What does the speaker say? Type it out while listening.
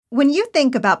When you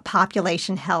think about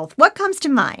population health, what comes to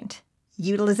mind?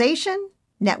 Utilization?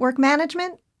 Network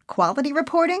management? Quality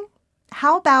reporting?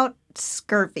 How about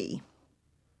scurvy?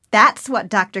 That's what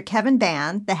Dr. Kevin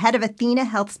Ban, the head of Athena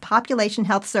Health's Population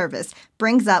Health Service,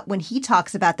 brings up when he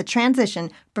talks about the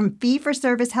transition from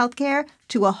fee-for-service healthcare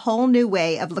to a whole new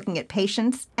way of looking at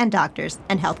patients and doctors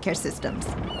and healthcare systems.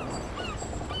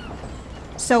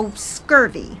 So,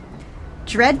 scurvy,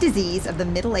 dread disease of the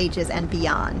Middle Ages and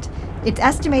beyond. It's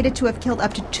estimated to have killed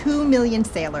up to 2 million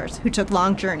sailors who took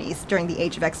long journeys during the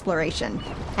Age of Exploration,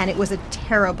 and it was a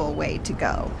terrible way to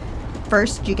go.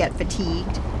 First, you get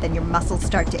fatigued, then your muscles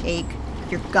start to ache,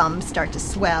 your gums start to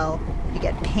swell, you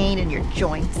get pain in your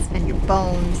joints and your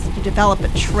bones, you develop a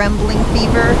trembling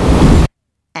fever,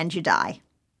 and you die.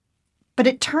 But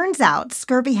it turns out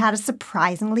scurvy had a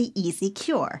surprisingly easy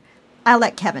cure. I'll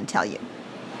let Kevin tell you.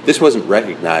 This wasn't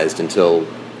recognized until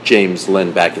James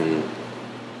Lind back in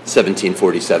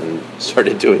 1747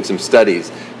 started doing some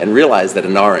studies and realized that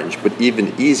an orange, but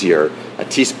even easier, a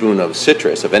teaspoon of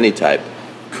citrus of any type,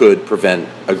 could prevent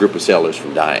a group of sailors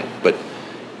from dying. But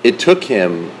it took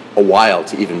him a while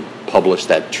to even publish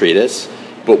that treatise.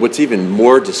 But what's even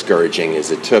more discouraging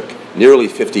is it took nearly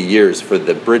 50 years for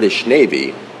the British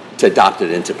Navy to adopt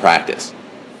it into practice.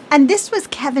 And this was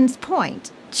Kevin's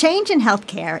point. Change in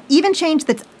healthcare, even change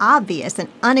that's obvious and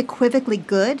unequivocally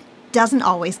good, doesn't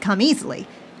always come easily.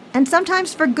 And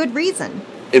sometimes for good reason.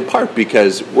 In part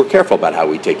because we're careful about how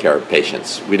we take care of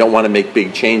patients. We don't want to make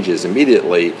big changes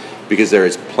immediately because there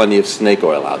is plenty of snake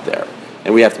oil out there,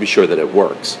 and we have to be sure that it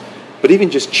works. But even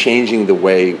just changing the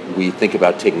way we think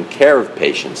about taking care of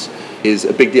patients is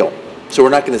a big deal. So we're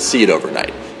not going to see it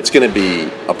overnight. It's going to be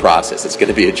a process. It's going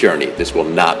to be a journey. This will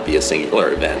not be a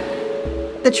singular event.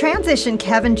 The transition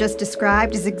Kevin just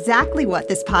described is exactly what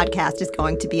this podcast is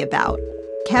going to be about.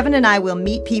 Kevin and I will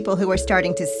meet people who are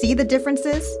starting to see the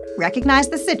differences, recognize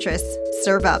the citrus,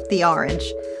 serve up the orange.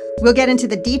 We'll get into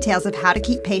the details of how to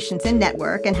keep patients in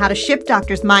network and how to shift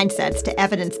doctors' mindsets to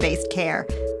evidence-based care.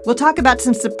 We'll talk about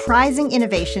some surprising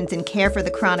innovations in care for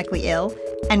the chronically ill,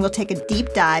 and we'll take a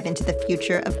deep dive into the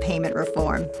future of payment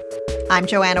reform. I'm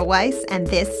Joanna Weiss, and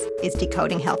this is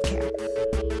Decoding Healthcare.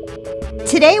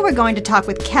 Today we're going to talk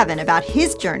with Kevin about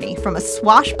his journey from a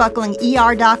swashbuckling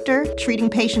ER doctor treating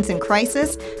patients in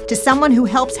crisis to someone who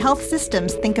helps health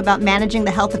systems think about managing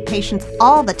the health of patients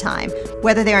all the time,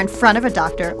 whether they're in front of a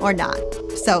doctor or not.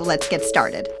 So let's get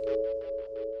started.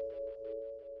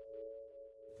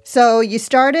 So you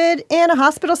started in a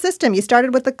hospital system. You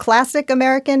started with the classic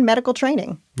American medical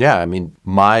training. Yeah, I mean,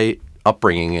 my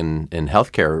upbringing in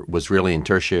healthcare was really in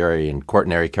tertiary and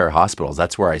quaternary care hospitals.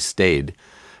 That's where I stayed.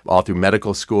 All through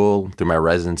medical school, through my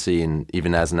residency, and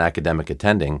even as an academic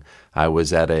attending, I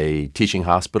was at a teaching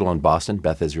hospital in Boston,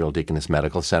 Beth Israel Deaconess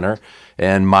Medical Center,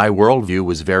 and my worldview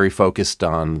was very focused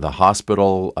on the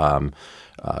hospital,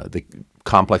 the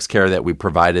complex care that we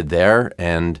provided there,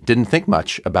 and didn't think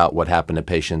much about what happened to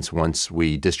patients once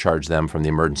we discharged them from the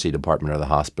emergency department or the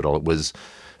hospital. It was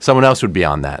someone else would be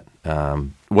on that.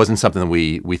 It wasn't something that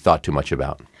we thought too much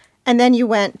about. And then you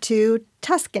went to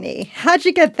Tuscany. How'd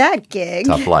you get that gig?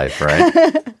 Tough life,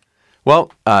 right?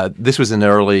 Well, this was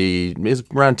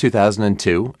around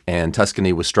 2002, and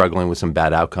Tuscany was struggling with some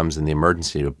bad outcomes in the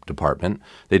emergency department.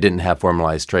 They didn't have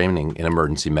formalized training in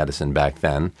emergency medicine back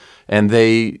then, and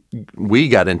we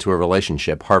got into a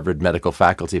relationship, Harvard Medical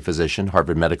Faculty Physician,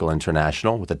 Harvard Medical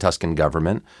International, with the Tuscan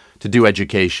government, to do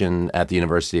education at the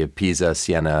University of Pisa,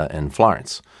 Siena, and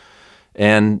Florence.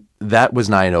 And that was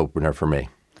an eye-opener for me.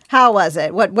 How was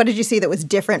it? What did you see that was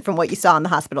different from what you saw in the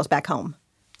hospitals back home?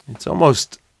 It's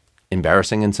almost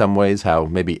embarrassing in some ways how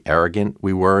maybe arrogant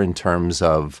we were in terms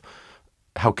of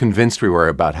how convinced we were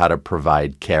about how to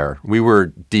provide care. We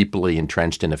were deeply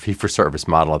entrenched in a fee-for-service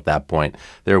model at that point.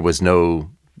 There was no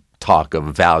talk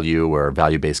of value or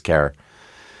value-based care.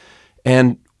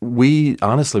 And we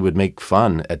honestly would make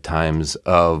fun at times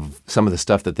of some of the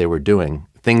stuff that they were doing,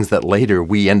 things that later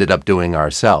we ended up doing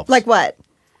ourselves. Like what?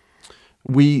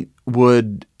 We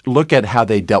would look at how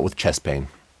they dealt with chest pain.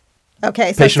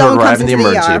 Okay, so patient would arrive in the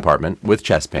emergency ER. department with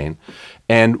chest pain,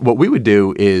 and what we would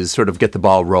do is sort of get the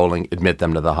ball rolling, admit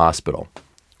them to the hospital.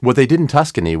 What they did in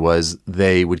Tuscany was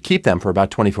they would keep them for about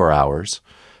 24 hours,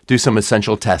 do some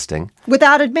essential testing.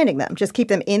 Without admitting them, just keep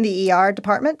them in the ER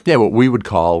department? Yeah, what we would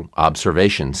call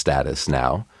observation status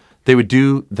now. They would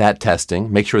do that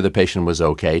testing, make sure the patient was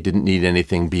okay, didn't need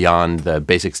anything beyond the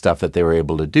basic stuff that they were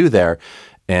able to do there,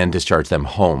 and discharge them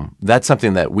home. That's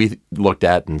something that we looked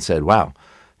at and said, wow,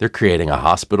 they're creating a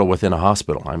hospital within a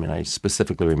hospital. I mean, I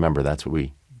specifically remember that's what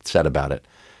we said about it.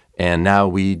 And now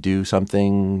we do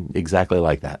something exactly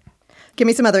like that. Give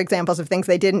me some other examples of things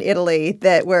they did in Italy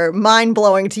that were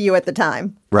mind-blowing to you at the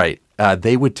time. Right.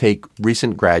 They would take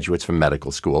recent graduates from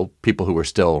medical school, people who were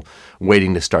still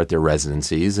waiting to start their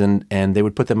residencies, and they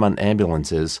would put them on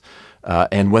ambulances.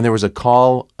 And when there was a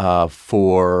call of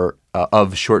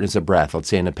shortness of breath, let's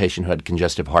say in a patient who had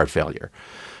congestive heart failure,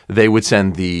 they would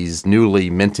send these newly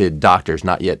minted doctors,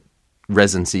 not yet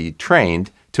residency trained,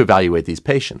 to evaluate these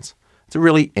patients. It's a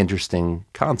really interesting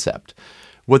concept.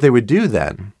 What they would do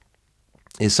then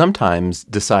is sometimes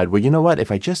decide, well, you know what,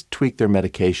 if I just tweak their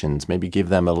medications, maybe give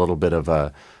them a little bit of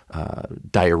a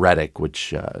diuretic,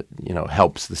 which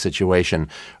helps the situation,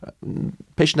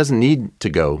 patient doesn't need to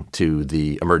go to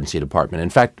the emergency department. In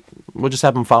fact, we'll just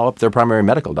have them follow up their primary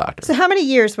medical doctor. So how many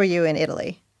years were you in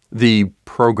Italy? The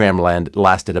program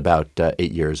lasted about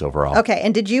 8 years overall. Okay,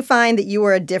 and did you find that you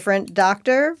were a different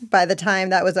doctor by the time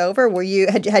that was over?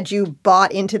 Had you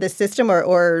bought into the system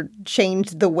or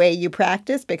changed the way you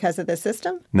practiced because of the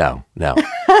system? No.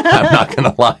 I'm not going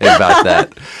to lie about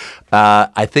that.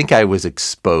 I think I was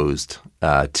exposed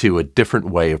to a different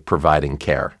way of providing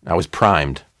care. I was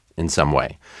primed in some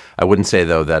way. I wouldn't say,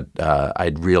 though, that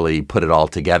I'd really put it all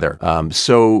together.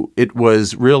 So it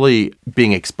was really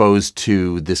being exposed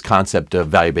to this concept of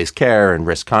value-based care and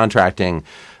risk contracting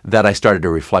that I started to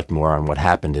reflect more on what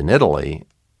happened in Italy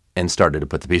and started to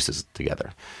put the pieces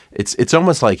together. It's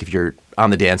almost like if you're on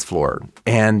the dance floor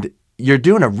and you're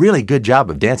doing a really good job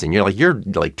of dancing. You're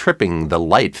like tripping the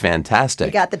light fantastic.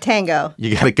 You got the tango.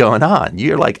 You got it going on.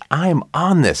 You're like, I'm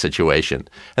on this situation.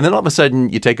 And then all of a sudden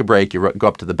you take a break, you go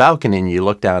up to the balcony and you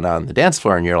look down on the dance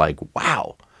floor and you're like,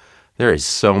 wow, there is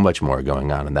so much more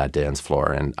going on in that dance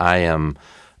floor. And I'm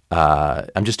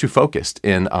just too focused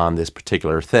in on this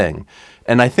particular thing.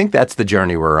 And I think that's the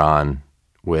journey we're on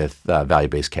with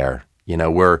value-based care.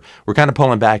 We're kind of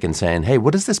pulling back and saying, hey,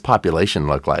 what does this population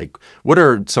look like? What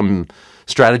are some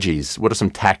strategies? What are some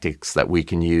tactics that we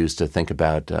can use to think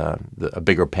about a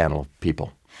bigger panel of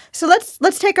people? So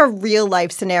let's take a real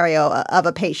life scenario of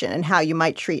a patient and how you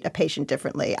might treat a patient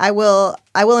differently. I will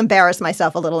embarrass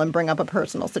myself a little and bring up a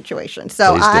personal situation.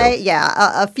 So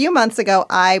a few months ago,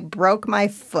 I broke my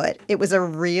foot. It was a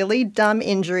really dumb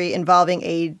injury involving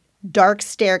a dark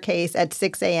staircase at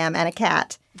 6 a.m. and a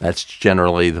cat. That's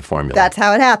generally the formula. That's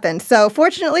how it happened. So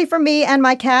fortunately for me and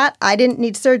my cat, I didn't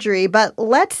need surgery. But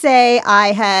let's say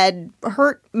I had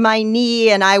hurt my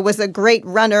knee and I was a great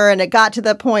runner and it got to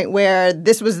the point where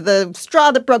this was the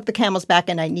straw that broke the camel's back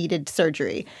and I needed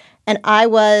surgery. And I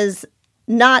was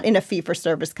not in a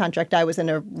fee-for-service contract. I was in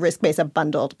a risk-based, a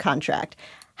bundled contract.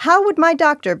 How would my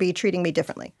doctor be treating me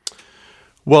differently?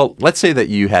 Well, let's say that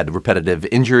you had repetitive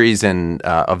injuries and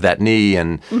of that knee,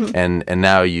 and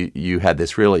now you had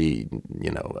this really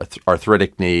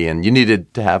arthritic knee, and you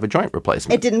needed to have a joint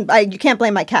replacement. It didn't. You can't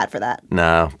blame my cat for that.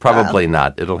 No, probably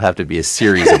not. It'll have to be a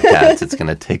series of cats. It's going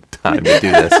to take time to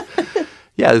do this.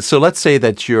 Yeah, so let's say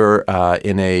that you're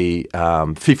in a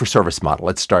fee-for-service model.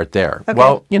 Let's start there. Okay.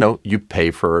 Well, you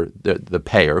pay for the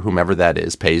payer, whomever that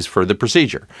is, pays for the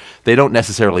procedure. They don't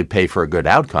necessarily pay for a good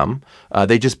outcome.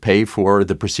 They just pay for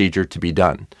the procedure to be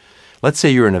done. Let's say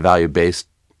you're in a value-based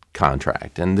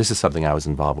contract, and this is something I was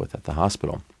involved with at the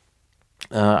hospital.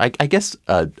 I guess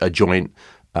a joint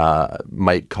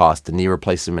might cost a knee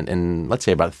replacement in, let's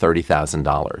say, about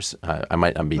 $30,000. I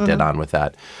might not be dead on with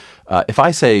that. If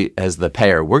I say, as the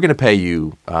payer, we're going to pay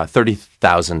you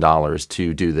 $30,000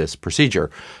 to do this procedure,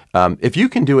 if you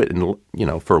can do it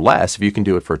for less, if you can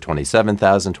do it for $27,000,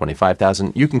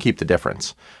 $25,000, you can keep the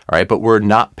difference. All right, but we're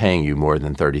not paying you more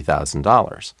than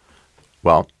 $30,000.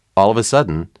 Well, all of a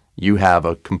sudden, you have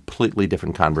a completely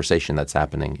different conversation that's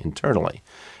happening internally,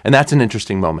 and that's an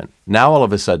interesting moment. Now, all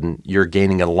of a sudden, you're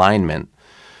gaining alignment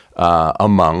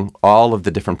among all of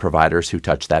the different providers who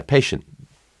touch that patient,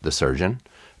 the surgeon,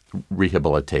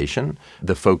 rehabilitation,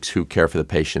 the folks who care for the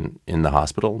patient in the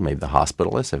hospital, maybe the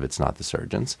hospitalists if it's not the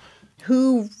surgeons.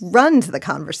 Who runs the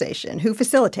conversation? Who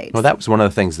facilitates? Well, that was one of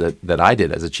the things that I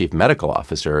did as a chief medical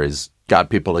officer is got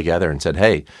people together and said,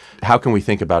 hey, how can we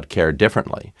think about care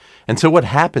differently? And so what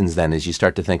happens then is you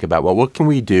start to think about, well, what can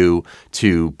we do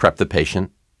to prep the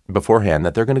patient beforehand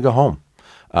that they're going to go home?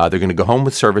 They're going to go home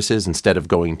with services instead of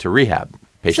going to rehab.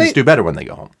 Patients do better when they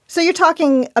go home. So you're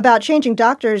talking about changing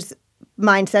doctors'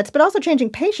 mindsets, but also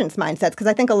changing patients' mindsets, because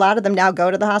I think a lot of them now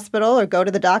go to the hospital or go to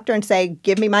the doctor and say,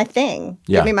 give me my thing,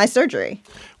 give me my surgery.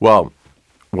 Well,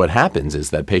 what happens is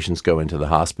that patients go into the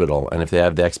hospital, and if they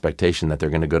have the expectation that they're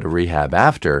going to go to rehab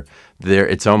after,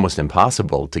 it's almost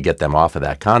impossible to get them off of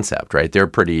that concept, right? They're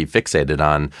pretty fixated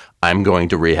on, I'm going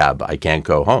to rehab, I can't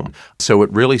go home. So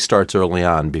it really starts early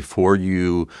on before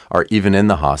you are even in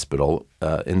the hospital.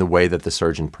 in the way that the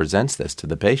surgeon presents this to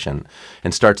the patient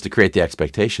and starts to create the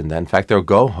expectation that, in fact, they'll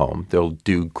go home, they'll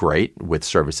do great with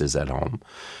services at home,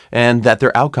 and that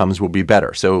their outcomes will be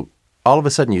better. So all of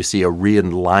a sudden you see a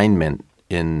realignment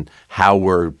in how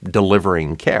we're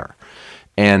delivering care.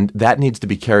 And that needs to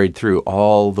be carried through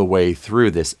all the way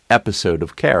through this episode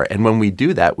of care. And when we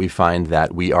do that, we find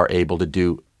that we are able to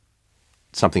do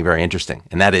something very interesting,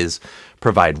 and that is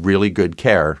provide really good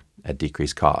care at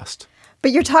decreased cost.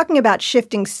 But you're talking about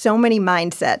shifting so many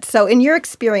mindsets. So in your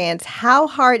experience, how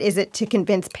hard is it to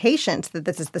convince patients that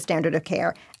this is the standard of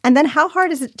care? And then how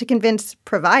hard is it to convince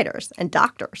providers and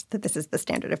doctors that this is the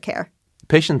standard of care?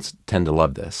 Patients tend to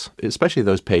love this, especially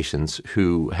those patients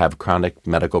who have chronic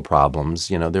medical problems.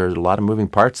 There are a lot of moving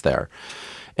parts there.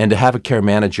 And to have a care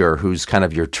manager who's kind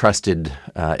of your trusted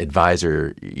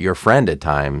advisor, your friend at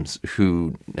times,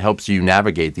 who helps you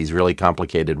navigate these really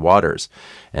complicated waters,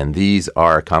 and these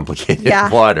are complicated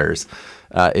waters,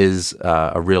 is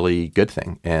a really good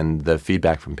thing. And the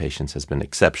feedback from patients has been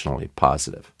exceptionally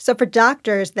positive. So for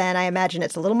doctors, then, I imagine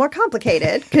it's a little more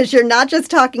complicated because you're not just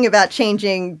talking about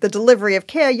changing the delivery of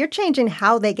care, you're changing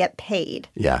how they get paid.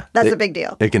 Yeah. That's a big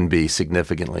deal. It can be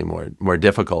significantly more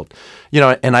difficult.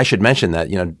 And I should mention that,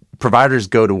 providers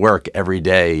go to work every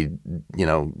day,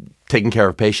 taking care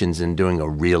of patients and doing a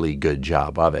really good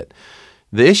job of it.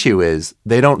 The issue is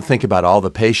they don't think about all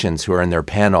the patients who are in their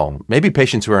panel, maybe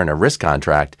patients who are in a risk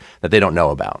contract that they don't know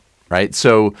about, right?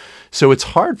 So it's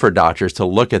hard for doctors to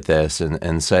look at this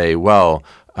and say, well,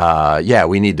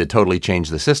 we need to totally change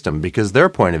the system, because their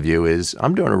point of view is,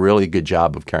 I'm doing a really good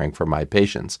job of caring for my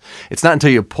patients. It's not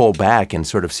until you pull back and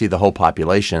sort of see the whole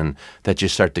population that you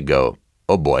start to go,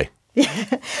 oh boy.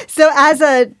 So as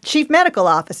a chief medical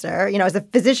officer, as a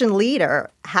physician leader,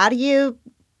 how do you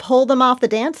pull them off the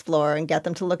dance floor and get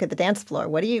them to look at the dance floor?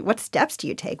 What steps do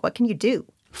you take? What can you do?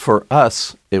 For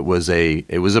us, it was a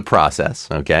process,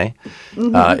 okay?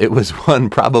 Mm-hmm. It was one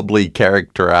probably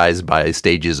characterized by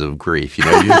stages of grief.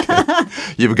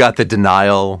 You've got the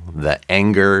denial, the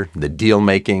anger, the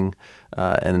deal-making,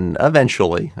 and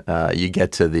eventually you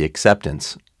get to the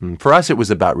acceptance. For us, it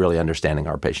was about really understanding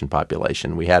our patient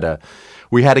population. We had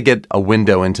to get a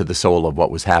window into the soul of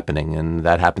what was happening, and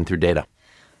that happened through data.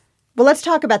 Well, let's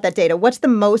talk about that data. What's the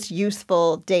most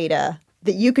useful data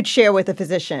that you could share with a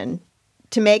physician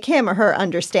to make him or her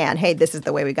understand, hey, this is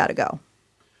the way we got to go?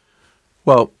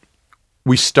 Well,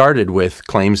 we started with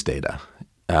claims data,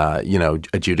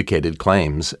 adjudicated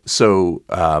claims. So,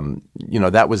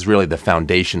 that was really the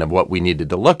foundation of what we needed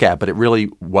to look at, but it really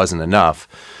wasn't enough.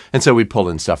 And so we pulled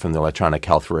in stuff from the electronic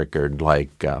health record,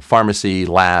 like pharmacy,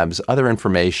 labs, other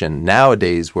information.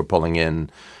 Nowadays, we're pulling in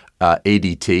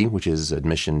ADT, which is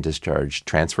admission, discharge,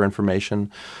 transfer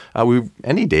information.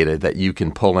 Any data that you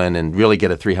can pull in and really get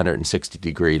a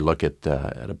 360-degree look at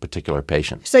a particular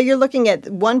patient. So you're looking at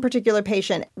one particular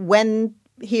patient when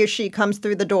he or she comes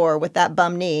through the door with that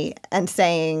bum knee and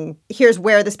saying, here's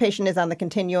where this patient is on the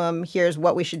continuum, here's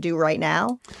what we should do right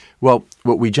now? Well,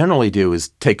 what we generally do is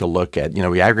take a look at,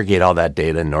 we aggregate all that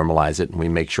data and normalize it, and we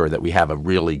make sure that we have a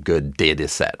really good data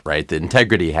set, right? The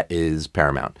integrity is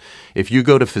paramount. If you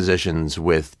go to physicians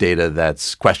with data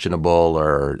that's questionable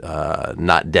or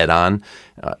not dead on,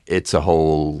 it's a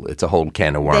whole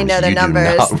can of worms. They know their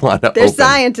numbers. Do not want to They're open.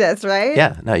 Scientists, right?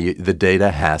 Yeah, no, the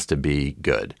data has to be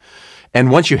good. And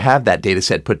once you have that data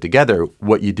set put together,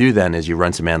 what you do then is you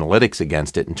run some analytics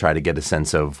against it and try to get a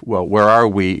sense of, well, where are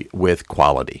we with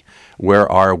quality? Where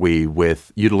are we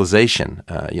with utilization?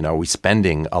 Are we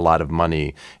spending a lot of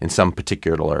money in some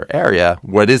particular area?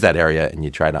 What is that area? And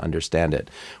you try to understand it.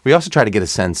 We also try to get a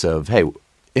sense of, hey,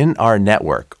 in our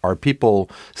network, are people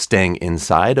staying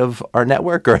inside of our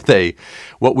network? Or are they?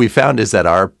 What we found is that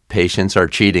our patients are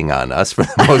cheating on us for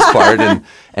the most part, and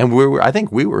I think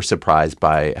we were surprised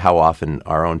by how often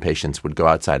our own patients would go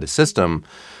outside the system.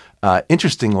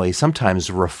 Interestingly, sometimes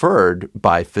referred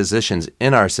by physicians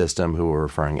in our system who were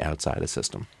referring outside the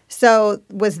system. So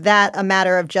was that a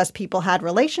matter of just people had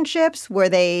relationships? Were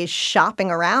they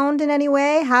shopping around in any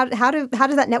way? How does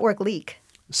that network leak?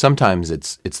 Sometimes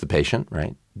it's the patient,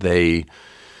 right? They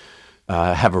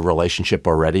have a relationship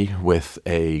already with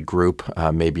a group,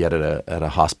 maybe at a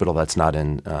hospital that's not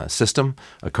in system,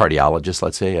 a cardiologist,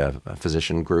 let's say, a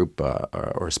physician group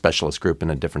or a specialist group in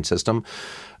a different system.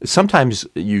 Sometimes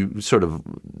you sort of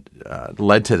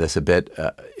led to this a bit.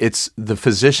 It's the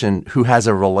physician who has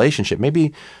a relationship.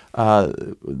 Maybe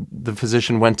the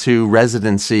physician went to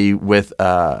residency with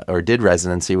or did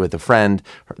residency with a friend.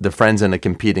 The friend's in a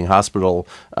competing hospital.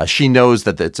 She knows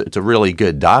that it's a really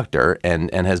good doctor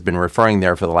and has been referring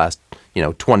there for the last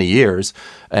 20 years.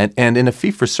 And in a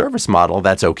fee-for-service model,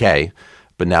 that's okay.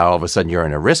 but now all of a sudden you're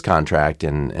in a risk contract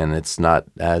and it's not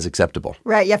as acceptable.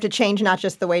 Right. You have to change not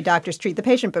just the way doctors treat the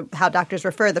patient, but how doctors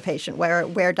refer the patient,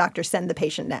 where doctors send the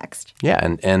patient next. Yeah,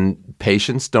 and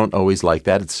patients don't always like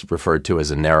that. It's referred to as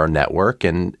a narrow network,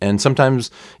 and sometimes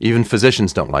even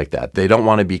physicians don't like that. They don't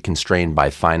want to be constrained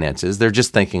by finances. They're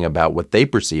just thinking about what they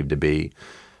perceive to be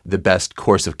the best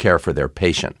course of care for their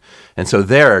patient. And so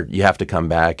there you have to come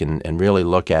back and really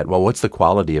look at, well, what's the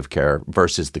quality of care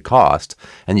versus the cost?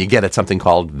 And you get at something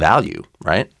called value,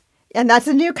 right? And that's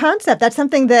a new concept. That's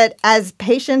something that as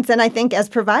patients and I think as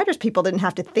providers, people didn't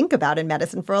have to think about in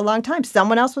medicine for a long time.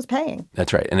 Someone else was paying.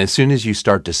 That's right. And as soon as you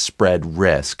start to spread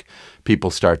risk,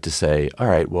 people start to say, all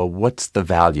right, well, what's the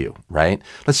value, right?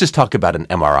 Let's just talk about an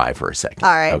MRI for a second.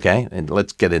 All right. Okay? And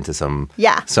let's get into some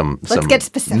Let's get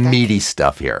specific. Meaty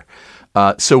stuff here.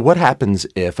 So what happens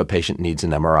if a patient needs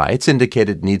an MRI? It's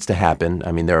indicated needs to happen.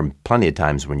 I mean, there are plenty of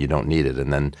times when you don't need it,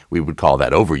 and then we would call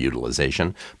that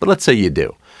overutilization. But let's say you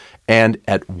do. And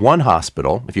at one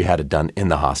hospital, if you had it done in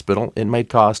the hospital, it might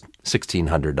cost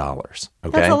 $1,600.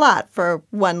 Okay? That's a lot for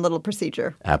one little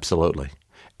procedure. Absolutely.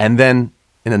 And then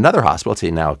in another hospital,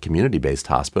 say now a community-based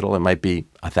hospital, it might be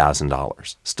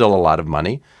 $1,000. Still a lot of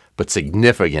money, but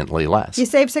significantly less. You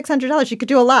save $600. You could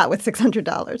do a lot with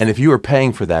 $600. And if you were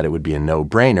paying for that, it would be a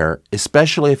no-brainer,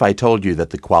 especially if I told you that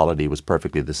the quality was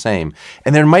perfectly the same.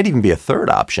 And there might even be a third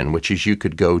option, which is you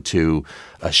could go to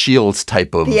a Shields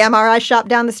type of... The MRI shop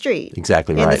down the street.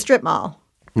 Exactly right. In the strip mall.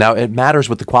 Now, it matters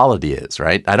what the quality is,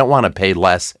 right? I don't want to pay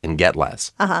less and get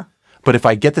less. Uh-huh. But if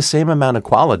I get the same amount of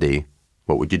quality,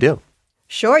 what would you do?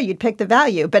 Sure, you'd pick the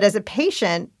value. But as a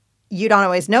patient, you don't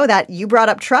always know that. You brought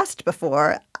up trust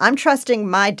before. I'm trusting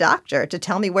my doctor to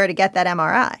tell me where to get that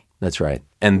MRI. That's right.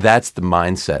 And that's the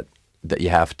mindset that you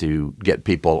have to get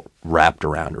people wrapped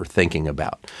around or thinking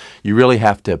about. You really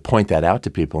have to point that out to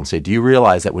people and say, do you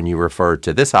realize that when you refer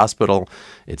to this hospital,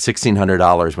 it's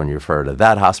 $1,600. When you refer to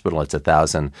that hospital, it's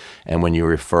 $1,000. And when you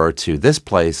refer to this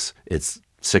place, it's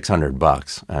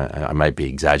 $600. I might be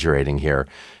exaggerating here.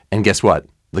 And guess what?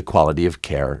 The quality of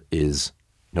care is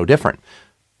no different.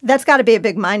 That's got to be a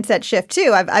big mindset shift,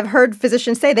 too. I've heard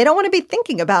physicians say they don't want to be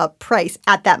thinking about price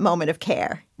at that moment of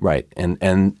care. Right.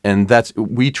 And that's,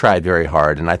 we tried very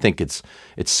hard. And I think it's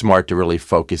smart to really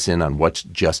focus in on what's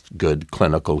just good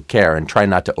clinical care and try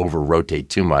not to over-rotate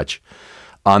too much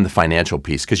on the financial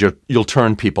piece because you'll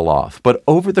turn people off. But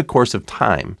over the course of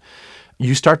time,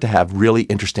 you start to have really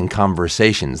interesting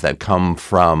conversations that come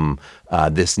from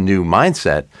this new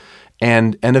mindset.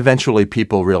 And eventually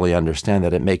people really understand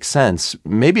that it makes sense.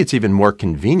 Maybe it's even more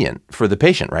convenient for the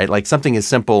patient, right? Like something as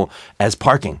simple as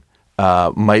parking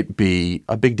might be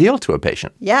a big deal to a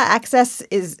patient. Yeah, access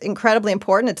is incredibly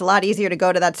important. It's a lot easier to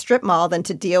go to that strip mall than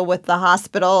to deal with the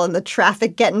hospital and the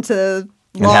traffic getting to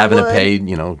and having to pay,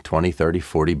 $20, $30,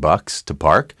 $40 to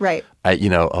park. Right.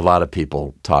 A lot of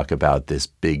people talk about this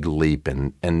big leap.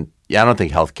 And I don't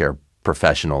think healthcare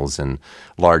professionals and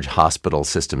large hospital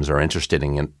systems are interested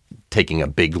in taking a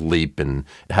big leap and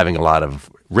having a lot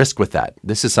of risk with that.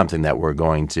 This is something that we're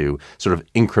going to sort of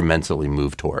incrementally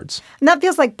move towards. And that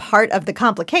feels like part of the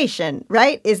complication,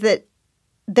 right? Is that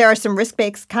there are some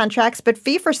risk-based contracts, but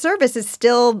fee-for-service is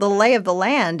still the lay of the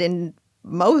land in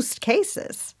most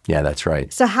cases. Yeah, that's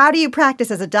right. So how do you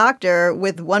practice as a doctor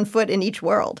with one foot in each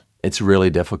world? It's really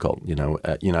difficult.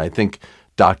 I think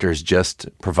providers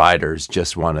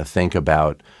just want to think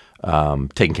about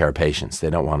taking care of patients.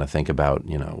 They don't want to think about,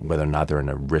 whether or not they're in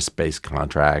a risk-based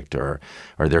contract or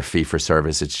their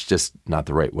fee-for-service. It's just not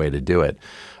the right way to do it.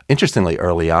 Interestingly,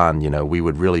 early on, we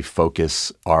would really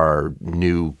focus our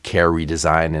new care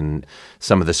redesign and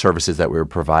some of the services that we were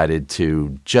provided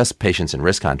to just patients in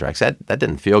risk contracts. That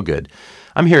didn't feel good.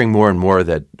 I'm hearing more and more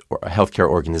that healthcare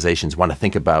organizations want to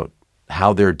think about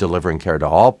how they're delivering care to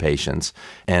all patients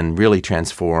and really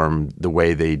transform the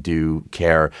way they do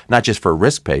care, not just for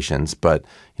risk patients, but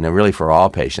really for all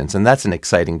patients. And that's an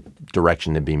exciting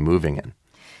direction to be moving in.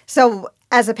 So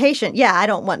as a patient, I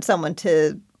don't want someone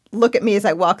to look at me as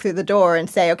I walk through the door and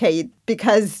say, okay,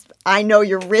 because I know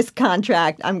your risk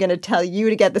contract, I'm going to tell you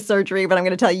to get the surgery, but I'm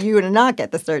going to tell you to not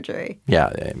get the surgery.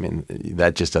 Yeah, I mean,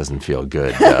 that just doesn't feel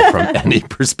good from any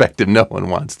perspective. No one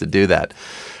wants to do that.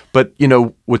 But,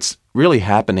 what's really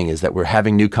happening is that we're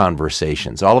having new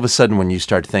conversations. All of a sudden, when you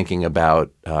start thinking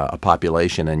about a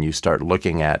population and you start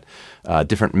looking at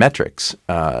different metrics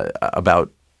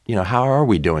about, how are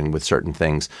we doing with certain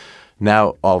things,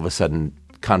 now all of a sudden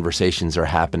conversations are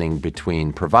happening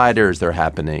between providers, they're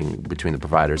happening between the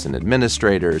providers and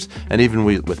administrators, and even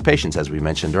with patients, as we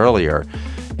mentioned earlier.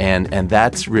 And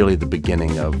that's really the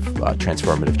beginning of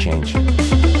transformative change.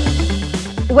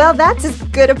 Well, that's as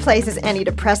good a place as any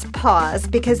to press pause,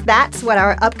 because that's what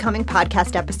our upcoming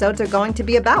podcast episodes are going to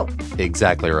be about.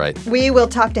 Exactly right. We will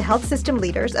talk to health system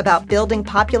leaders about building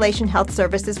population health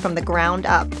services from the ground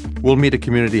up. We'll meet a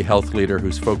community health leader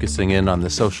who's focusing in on the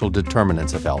social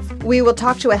determinants of health. We will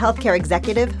talk to a healthcare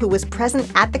executive who was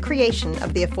present at the creation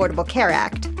of the Affordable Care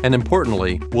Act. And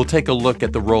importantly, we'll take a look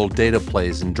at the role data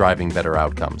plays in driving better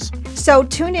outcomes. So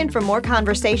tune in for more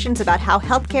conversations about how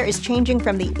healthcare is changing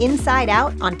from the inside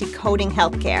out on Decoding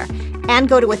Healthcare. And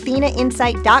go to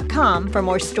athenainsight.com for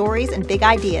more stories and big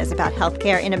ideas about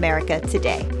healthcare in America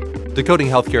today. Decoding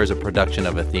Healthcare is a production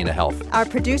of Athena Health. Our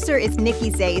producer is Nikki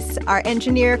Zase. Our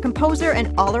engineer, composer,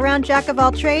 and all-around jack of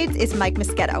all trades is Mike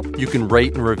Moschetto. You can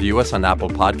rate and review us on Apple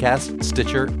Podcasts,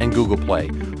 Stitcher, and Google Play,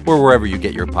 or wherever you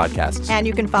get your podcasts. And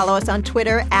you can follow us on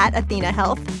Twitter at Athena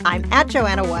Health. I'm at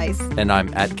Joanna Weiss. And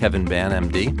I'm at Kevin Ban,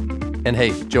 MD. And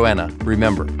hey, Joanna,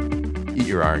 remember, eat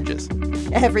your oranges.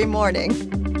 Every morning.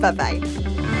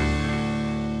 Bye-bye.